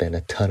get to spend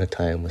a ton of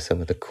time with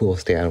some of the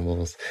coolest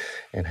animals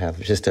and have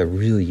just a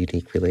really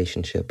unique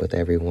relationship with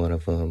every one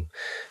of them,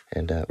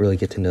 and really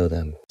get to know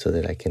them so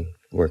that I can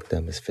work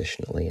them as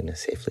efficiently and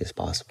as safely as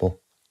possible.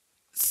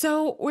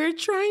 So we're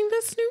trying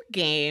this new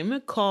game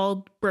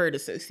called Bird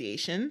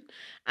Association.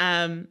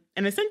 And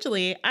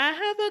essentially, I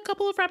have a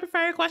couple of rapid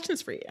fire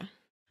questions for you.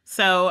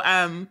 So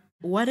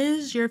what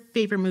is your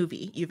favorite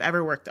movie you've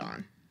ever worked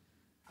on?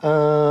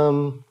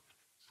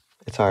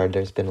 It's hard.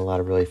 There's been a lot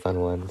of really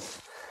fun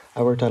ones.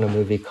 I worked on a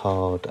movie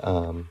called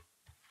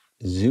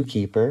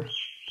Zookeeper.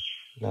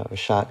 That was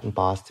shot in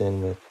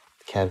Boston with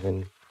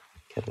Kevin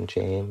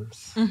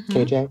James. Mm-hmm.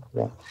 KJ?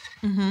 Yeah.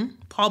 Mm-hmm.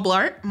 Paul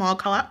Blart, Mall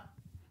Call-Up.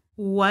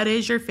 What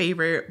is your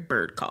favorite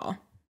bird call?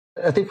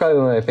 I think probably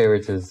one of my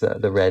favorites is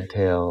the red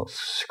tail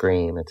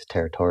scream. It's a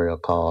territorial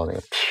call. They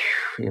have,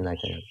 like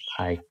a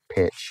high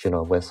pitch,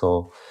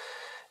 whistle.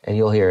 And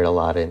you'll hear it a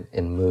lot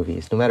in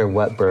movies. No matter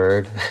what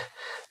bird,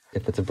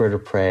 if it's a bird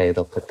of prey,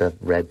 they'll put the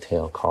red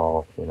tail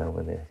call,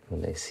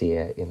 when they see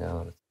it,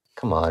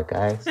 Come on,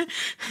 guys.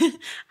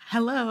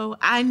 Hello,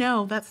 I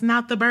know that's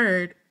not the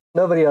bird.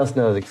 Nobody else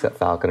knows except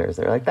falconers.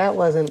 They're like, that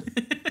wasn't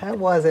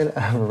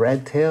a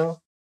red tail.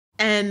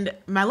 And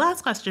my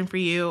last question for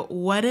you,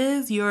 what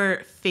is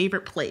your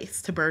favorite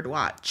place to bird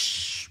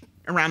watch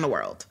around the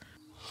world?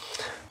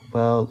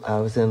 Well, I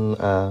was in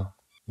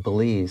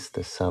Belize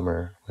this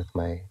summer with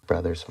my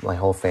brothers. My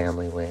whole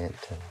family went,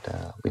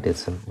 and we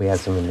had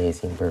some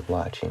amazing bird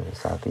watching. We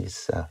saw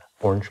these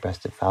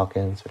orange-breasted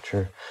falcons, which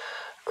are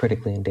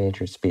critically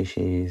endangered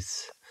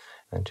species,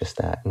 and just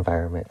that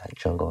environment, that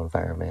jungle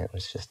environment,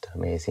 was just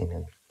amazing.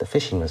 And the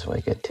fishing was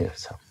really good too.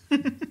 So,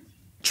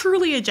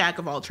 truly a jack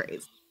of all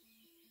trades.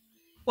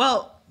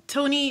 Well,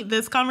 Tony,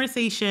 this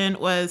conversation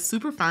was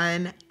super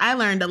fun. I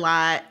learned a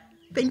lot.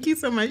 Thank you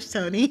so much,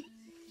 Tony.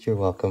 You're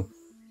welcome.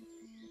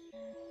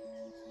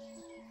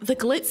 The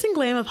glitz and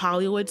glam of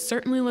Hollywood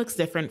certainly looks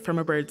different from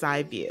a bird's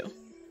eye view.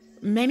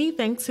 Many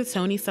thanks to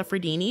Tony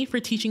Suffredini for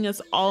teaching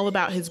us all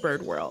about his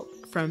bird world,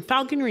 from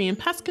falconry and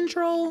pest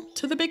control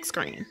to the big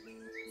screen.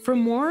 For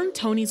more on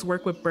Tony's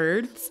work with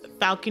birds,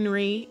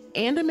 falconry,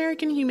 and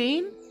American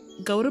Humane,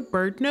 go to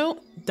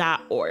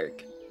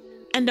birdnote.org.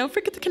 And don't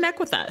forget to connect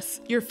with us,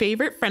 your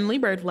favorite friendly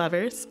bird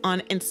lovers,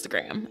 on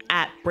Instagram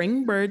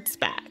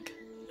 @BringBirdsBack.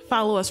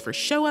 Follow us for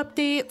show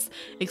updates,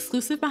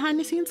 exclusive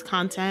behind-the-scenes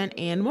content,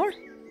 and more.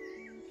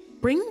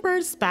 Bring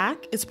Birds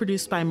Back is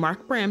produced by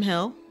Mark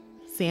Bramhill,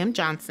 Sam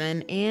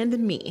Johnson, and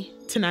me,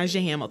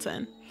 Tanaja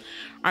Hamilton.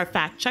 Our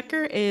fact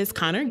checker is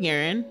Connor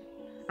Guerin.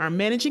 Our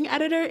managing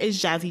editor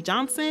is Jazzy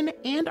Johnson,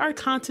 and our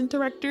content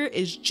director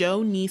is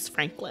Joe Neese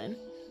Franklin.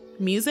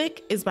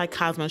 Music is by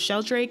Cosmo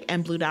Sheldrake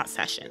and Blue Dot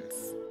Sessions.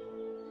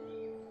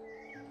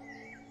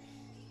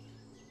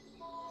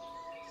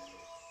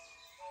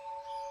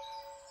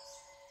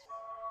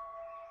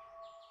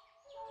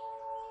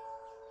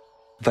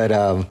 But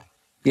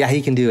yeah,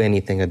 he can do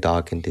anything a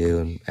dog can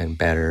do and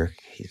better.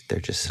 They're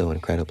just so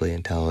incredibly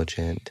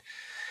intelligent.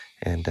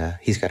 And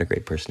he's got a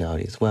great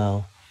personality as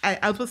well. I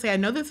was going to say, I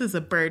know this is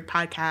a bird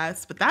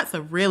podcast, but that's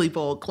a really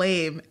bold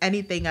claim.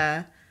 Anything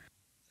a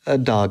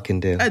dog can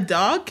do. A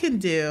dog can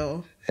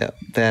do. Yeah,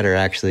 better,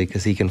 actually,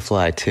 because he can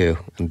fly, too.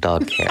 And a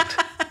dog can't.